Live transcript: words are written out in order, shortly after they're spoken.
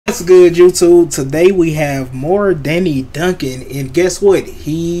What's good, YouTube? Today we have more Danny Duncan, and guess what?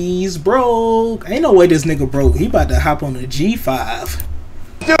 He's broke. Ain't no way this nigga broke. He about to hop on a G5.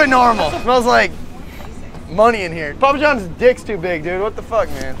 Do it normal. Smells like money in here. Papa John's dick's too big, dude. What the fuck,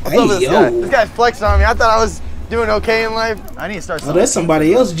 man? What's up with this guy? This guy's flexing on me. I thought I was doing okay in life. I need to start something. Oh, that's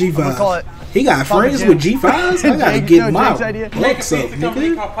somebody else's G5. Call it he got Papa friends Jim. with G5s? I gotta get my looks up,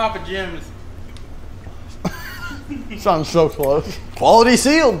 nigga. Called Papa Jim's. Sounds so close. Quality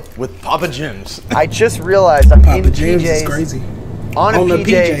sealed with Papa Jim's. I just realized I'm Papa in Jim's PJ's is crazy. on a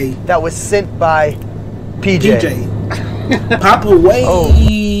PJ, that was sent by PJ. Papa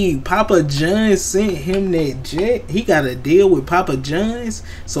wait. Papa John sent him that jet. He got a deal with Papa John's.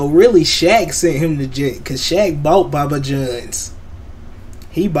 So really Shaq sent him the jet because Shaq bought Papa John's.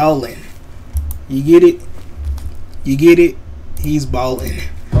 He ballin'. You get it? You get it? He's ballin'.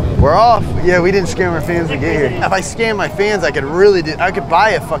 We're off. Yeah, we didn't scam our fans to get here. If I scam my fans, I could buy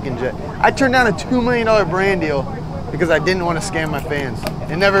a fucking jet. I turned down a $2 million brand deal because I didn't want to scam my fans.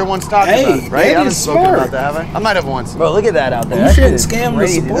 And never once talked about it, right? I haven't spoken about that, have I? I might have once. Bro, look at that out there. You shouldn't scam the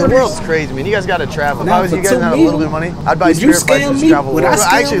supporters. The world's crazy, man. You guys got to travel. If Now, I was you guys and had a little bit of money, I'd buy Would you Spirit flights and scam just me? travel. Would I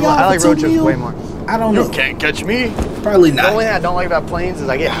scam Actually, y'all I like for road $2 trips million? way more. I don't know. You can't catch me. Probably The not. only thing I don't like about planes is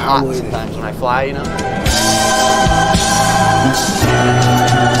I get hot sometimes when I fly, you know?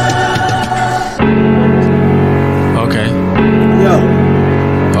 Okay. Yo.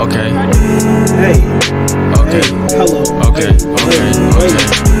 Okay. Hey. Okay. Hey. Hello. Okay. Okay. Okay.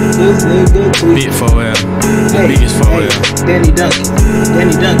 This nigga tweet. Big 4L. The biggest 4L. Danny Duncan.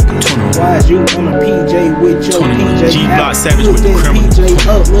 Danny Duncan. Why is you on a PJ with your 21. PJ G-Block out? Savage Put with the that criminal. PJ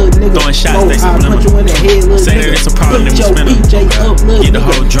up, little nigga. Throwing shots, Oh, they say I'll punch you in the head, little Say nigga. that it's a problem, Put then we your spin 'em. PJ up, little Get the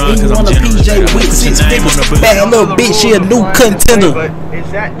nigga. whole drunk, And you 'cause I'm want a generous. PJ with Put your six name on the figures. book. Bad little bitch, she a new contender. But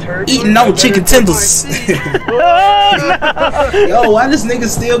is that turkey? Eating on chicken tenders. Yo, why this nigga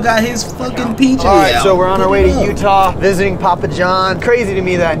still got his fucking PJ All right, out? so we're on our Put way it to up. Utah, visiting Papa John. Crazy to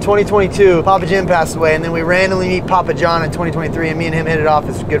me that in 2022, Papa Jim passed away, and then we randomly meet Papa John in 2023, and me and him hit it off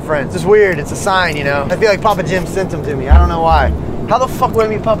as good friends. It's weird. It's a sign, you know? I feel like Papa Jim sent him to me. I don't know why. How the fuck would I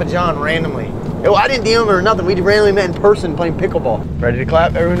meet Papa John randomly? Yo, I didn't DM him or nothing. We randomly met in person playing pickleball. Ready to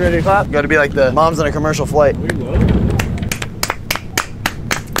clap? Everyone ready to clap? Got to be like the moms on a commercial flight.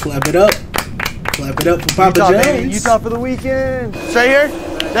 Clap it up. Clap it up for Papa Utah, John's. baby. Utah for the weekend. Stay here.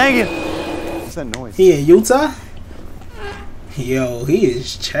 Thank you. What's that noise? He in Utah? Yo, he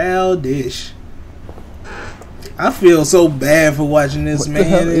is childish. I feel so bad for watching this, man. What the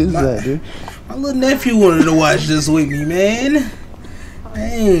hell is that, dude? My little nephew wanted to watch this with me, man.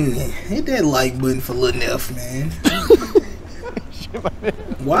 Dang, hit that like button for little Neff, man.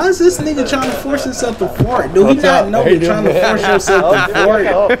 Why is this nigga trying to force himself to fart? Do he not know that trying to force yourself to fart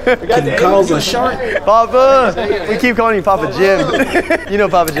can cause a shark? Papa! We keep calling you Papa Jim. You know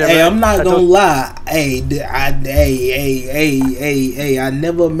Papa Jim, Hey, right? I'm not gonna lie. Hey, I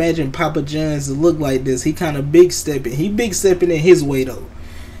never imagined Papa John's to look like this. He kind of big stepping. He big stepping in his way though.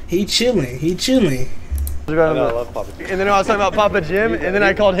 He chilling. He chilling. I love Papa Jim. And then I was talking about Papa Jim, and then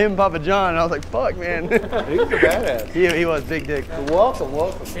I called him Papa John, and I was like, fuck, man. He's a badass. He was big dick. Welcome.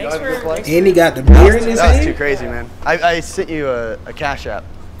 And he got the beer in his That was too hand. crazy, man. I sent you a cash app.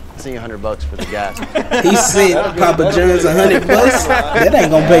 I sent you $100 for the gas. He sent Papa John's $100. That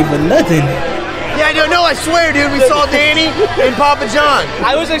ain't gonna pay for nothing. Yeah, I don't know. I swear, dude. We saw Danny and Papa John.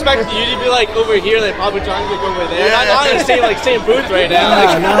 I was expecting you to be like over here, like Papa John's like over there. Not in the same booth right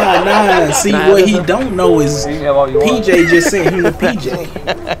now. Nah. See, what he don't know is PJ just sent him to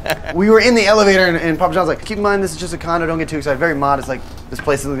PJ. We were in the elevator, and Papa John's like, keep in mind, this is just a condo. Don't get too excited. Very modest. Like, this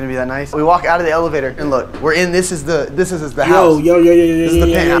place isn't gonna be that nice. We walk out of the elevator, and look, we're in. This is the house. Yo. This is the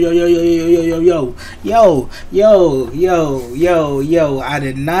penthouse. Yo. I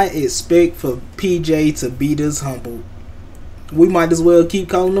did not expect for PJ to be this humble. We might as well keep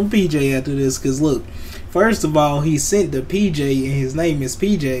calling him PJ after this, cause look, first of all, he sent the PJ and his name is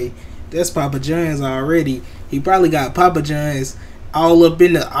PJ. That's Papa John's already. He probably got Papa John's all up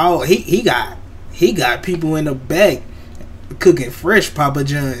in the he got people in the back cooking fresh Papa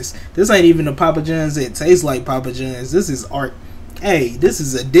John's. This ain't even the Papa John's that tastes like Papa John's. This is art. Hey, this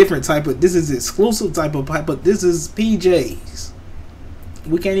is a different type of, this is exclusive type of Papa. This is PJ's.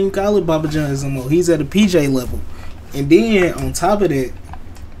 We can't even call it Papa John's no more. He's at a PJ level. And then on top of that,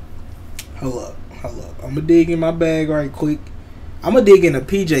 hold up. I'm gonna dig in my bag right quick. I'm gonna dig in a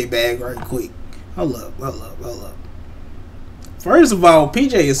PJ bag right quick. Hold up. First of all,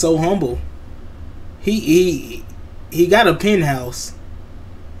 PJ is so humble. He got a penthouse.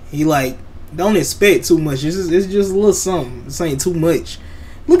 He like, don't expect too much. It's just a little something. This ain't too much.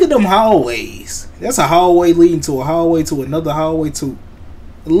 Look at them hallways. That's a hallway leading to a hallway to another hallway to.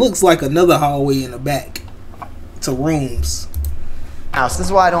 It looks like another hallway in the back to rooms. House. This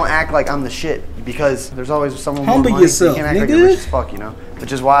is why I don't act like I'm the shit, because there's always someone more Humble money, yourself, so you can't act nigga. like you're rich as fuck, you know?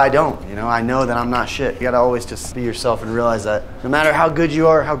 Which is why I don't, you know? I know that I'm not shit. You gotta always just be yourself and realize that no matter how good you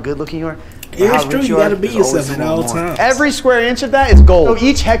are, how good looking you are, Yeah, it's how true. rich You are, gotta be there's always yourself at someone all more. times. Every square inch of that is gold. So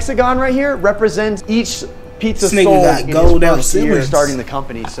each hexagon right here represents each pizza This nigga sold got in gold his out first year ceilings. starting the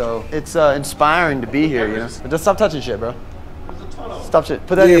company. So it's inspiring to be here, you know? But just stop touching shit, bro. Stop shit.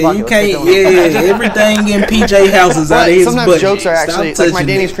 Put that in your Yeah, pocket. you Let's take can't. that one. Yeah, everything in PJ house is out of But his sometimes budget. jokes are Stop actually like my touching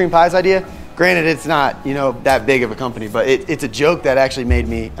Danny's it. cream pies idea. Granted, it's not, you know, that big of a company, but it's a joke that actually made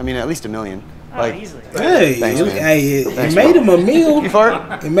me, I mean, at least $1 million. Like, Hey, Thanks, man. hey, it Thanks, made bro. him a meal. You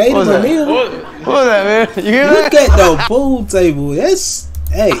fart? It made What him was a that? meal. What was that, man? You hear Look that? at the pool table. That's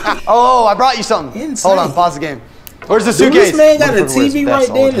hey. Oh, I brought you something. Insane. Hold on, pause the game. Where's the Dude, suitcase? this man got a Motherfucker wears TV vests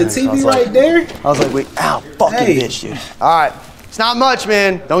right there, all and the time. I was TV like- right there. I was like, wait, ow, fucking Hey. bitch, dude. All right. It's not much,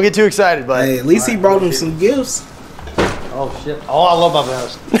 man. Don't get too excited, but Hey, at least he brought him some gifts. Oh shit. Oh, I love my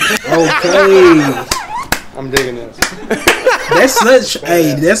house. Okay, I'm digging this. that's such.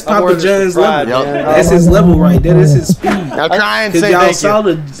 Hey, that's I'm Papa wearing this John's for pride, level. man. That's his level right there. That's his speed. now try and Cause say y'all thank saw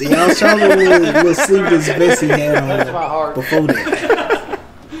you. the little sleeveless vest he had on My heart before that.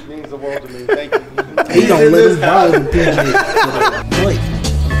 means the world to me. Thank you. He gonna let him borrow the PJ. Wait.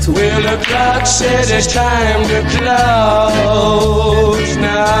 Well, the clock says it's time to close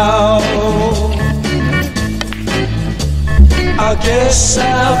now. I guess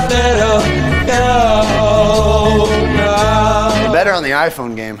I better go now. Better on the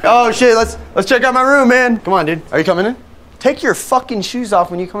iPhone game. Oh shit, let's check out my room, man. Come on, dude. Are you coming in? Take your fucking shoes off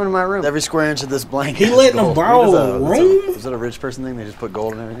when you come into my room. Every square inch of this blanket. He is letting him gold. borrow What a is room? Is that a rich person thing? They just put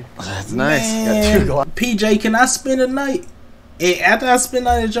gold and everything? That's nice. Man, Got two gold. PJ, can I spend a night? And after I spend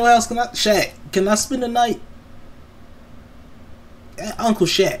the night at your house, Shaq, can I spend the night at Uncle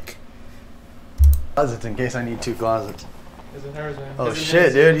Shaq? Closets in case I need two closets. His and hers, man. Oh His and shit,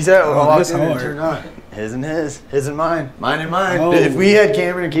 his. dude. He said, Oh, I walked that's in and hard. turned on. His and his. His and mine. Mine and mine. Oh. If we had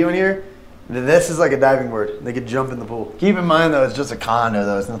Cameron and Keelan here, this is like a diving board. They could jump in the pool. Keep in mind though, it's just a condo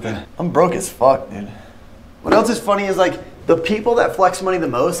though. It's nothing. I'm broke as fuck, dude. What else is funny is like the people that flex money the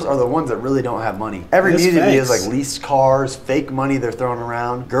most are the ones that really don't have money. Every That's music video is facts. like leased cars, fake money they're throwing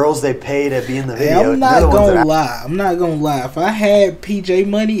around, girls they pay to be in the Hey, video. I'm They're not the ones gonna that- lie. I'm not gonna lie. If I had PJ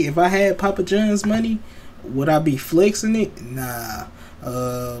money, if I had Papa John's money, would I be flexing it? Nah.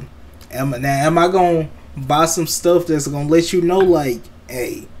 Am I gonna buy some stuff that's gonna let you know, like,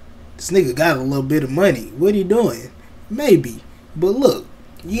 hey, this nigga got a little bit of money. What he doing? Maybe. But look,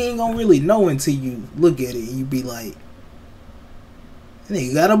 you ain't gonna really know until you look at it and you be like, that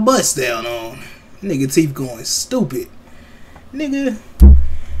nigga got a bust down on. Nigga teeth going stupid. Nigga,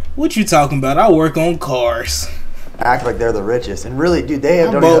 what you talking about? I work on cars. act like they're the richest. And really, dude, they have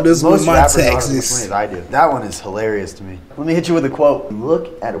I don't bought even, this with most my rappers don't have as taxes. much money as I do. That one is hilarious to me. Let me hit you with a quote.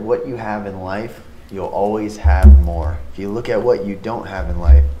 Look at what you have in life, you'll always have more. If you look at what you don't have in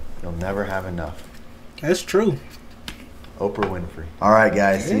life, you'll never have enough. That's true. Oprah Winfrey. All right,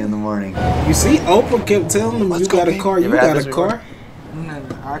 guys. See you in the morning. You see, Oprah kept telling him, Let's you go, got a babe. car, You you ever had got this a before? car.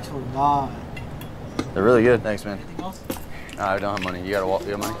 Actually, not. They're really good. Thanks, man. I don't have money. You got money?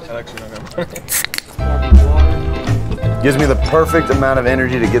 Gives me the perfect amount of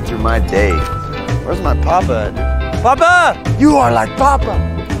energy to get through my day. Where's my papa at, dude? Papa! You are like Papa!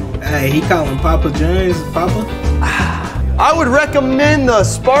 Hey, he calling Papa John's Papa. I would recommend the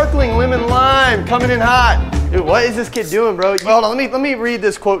sparkling lemon lime coming in hot. Dude, what is this kid doing, bro? Hold on, let me read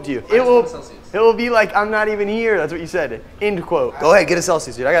this quote to you. It will be like I'm not even here. That's what you said. End quote. Go ahead, get a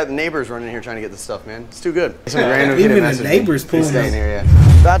Celsius, dude. I got the neighbors running here trying to get this stuff, man. It's too good. Some random kid Even the messaged me. neighbors He's pulling staying us. here,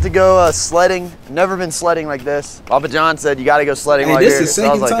 yeah. About to go sledding. Never been sledding like this. Papa John said you got to go sledding Hey, while this you're is here.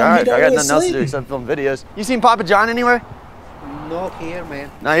 So I was second like, time all he right, done I got went nothing else to do sledding. except film videos. You seen Papa John anywhere? Not here, man.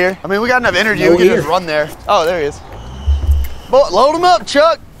 Not here? I mean, we got enough energy. No we can here. just run there. Oh, there he is. Load him up,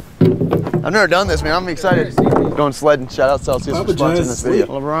 Chuck. I've never done this, man. I'm excited. Going sledding. Shout out Celsius Papa for sponsoring John's this video.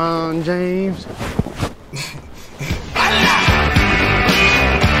 asleep. LeBron James.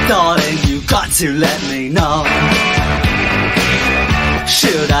 Darling, you got to let me know.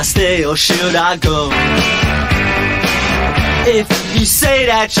 Should I stay or should I go? If you say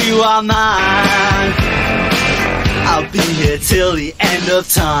that you are mine, I'll be here till the end of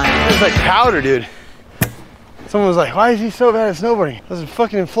time. It's like powder, dude. Someone was like, why is he so bad at snowboarding? I was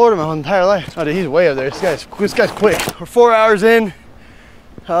fucking in Florida my whole entire life. Oh, dude, he's way up there. This guy's quick. We're 4 hours in.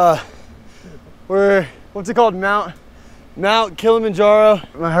 We're, what's it called? Mount Kilimanjaro.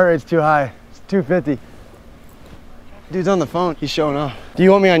 My heart rate's too high. It's 250. Dude's on the phone. He's showing off. Do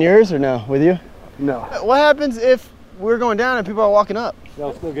you want me on yours or no? With you? No. What happens if we're going down and people are walking up?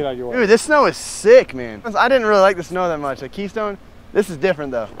 They'll still get out your way. Dude, this snow is sick, man. I didn't really like the snow that much. Like Keystone, this is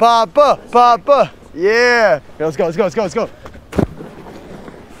different though. Papa, Papa, yeah. Okay, let's go, let's go, let's go, let's go.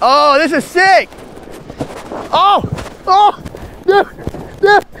 Oh, this is sick. Oh, oh, dude,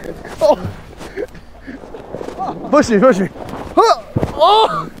 dude. Oh. Push me, push me.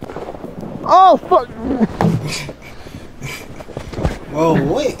 Oh, oh, fuck.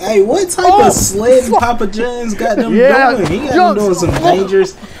 Whoa, wait, hey, what type of sledding Papa John's got them doing? He got them doing some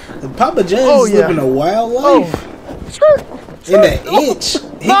dangerous. Papa John's is living a wild life. In the itch,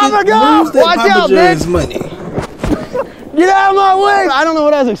 he can lose that Papa John's money. Get out of my way! I don't know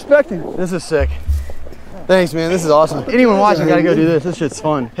what I was expecting. This is sick. Thanks, man. This is awesome. Anyone watching gotta go do this. This shit's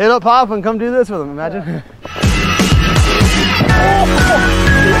fun. Hit up Pop and come do this with him. Imagine.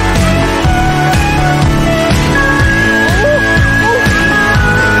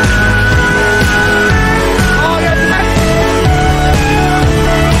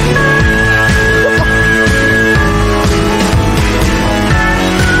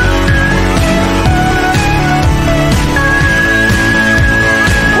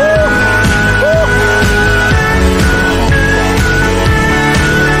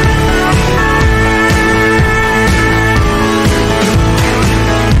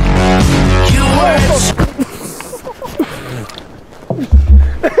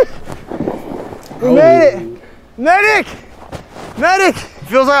 Medic! Medic! It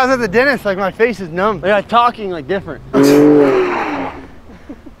feels like I was at the dentist, like my face is numb. Like I'm talking like different.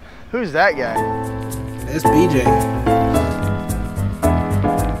 Who's that guy? That's BJ.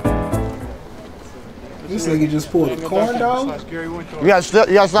 This nigga just pulled a corn dog. You got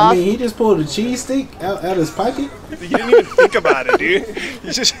sauce? I mean, he just pulled a cheese stick out his pocket. You didn't even think about it, dude.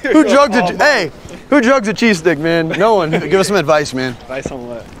 You just who drugs a who drugs a cheese stick, man? No one. Give us some advice, man. Advice on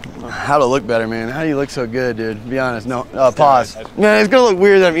what? How to look better, man. How do you look so good, dude? Be honest. No, pause. Man, it's gonna look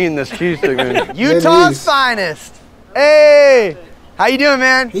weird that I'm eating this cheese stick, man. Utah's finest. Hey, how you doing,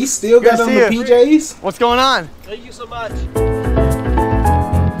 man? He still got on the PJs. What's going on? Thank you so much.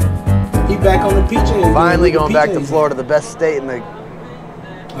 He back on the PJs. Finally going back to Florida, the best state in the.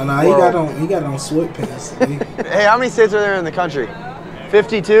 Oh no, he got on sweatpants. Hey, how many states are there in the country?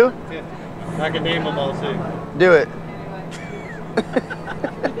 52? I can name them all too. Do it.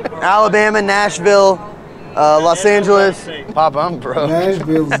 Alabama, Nashville, Los Angeles. Pop, I'm bro.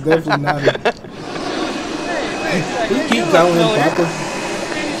 Nashville is definitely not it. You keep calling him Papa.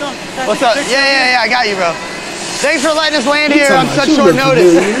 What's up? Yeah, I got you, bro. Thanks for letting us land here on such short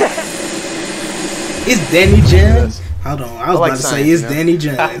notice. It's Danny Jones. Hold on, I was about to say it's Danny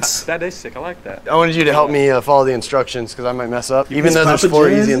Jones. That is sick. I like that. I wanted you to help me follow the instructions because I might mess up. Even though there's 4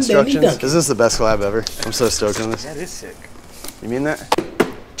 easy instructions. This is the best collab ever. I'm so stoked on this. That is sick. You mean that?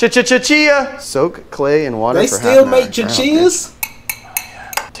 Chia. Soak clay and water they for still half an hour. make chichillas?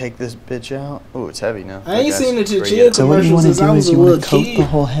 Take this bitch out. Oh, it's heavy now. I ain't seen the chichilla commercials since I was a little coat kid. the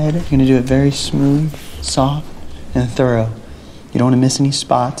whole head. You're gonna do it very smooth, soft, and thorough. You don't want to miss any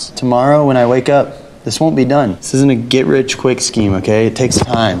spots. Tomorrow when I wake up, this won't be done. This isn't a get-rich-quick scheme, okay? It takes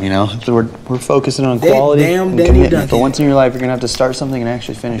time, you know? So we're focusing on quality and commitment. For once in your life, you're gonna have to start something and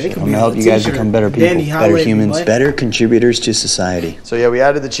actually finish it. I'm gonna help you guys become better people, better humans, better contributors to society. So yeah, we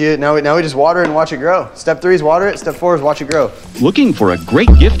added the chia. Now we just water it and watch it grow. Step 3 is water it. Step 4 is watch it grow. Looking for a great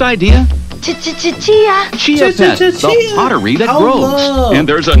gift idea? Chia Pet, the pottery that grows. And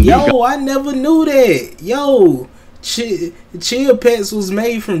there's a new Yo, I never knew that. Yo, Chia Pets was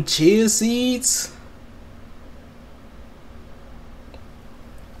made from chia seeds.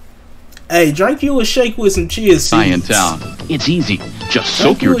 Hey, drink you a shake with some chia seeds. in town. It's easy. Just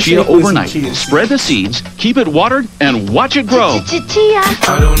soak your chia overnight. Spread the seeds, keep it watered, and watch it grow.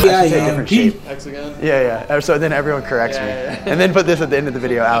 Yeah. So then everyone corrects me. And then put this at the end of the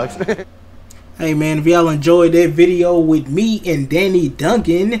video, Alex. Hey man, if y'all enjoyed that video with me and Danny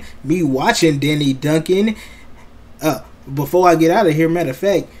Duncan, me watching Danny Duncan, before I get out of here, matter of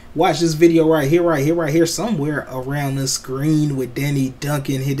fact, watch this video right here, somewhere around the screen with Danny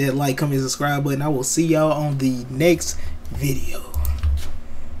Duncan. Hit that like, comment, subscribe button. I will see y'all on the next video.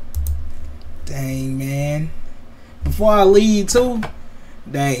 Dang, man. Before I leave, too,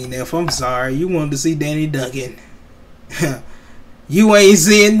 dang, if I'm sorry, you wanted to see Danny Duncan. You ain't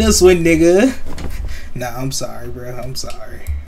seeing this one, nigga. Nah, I'm sorry, bro. I'm sorry.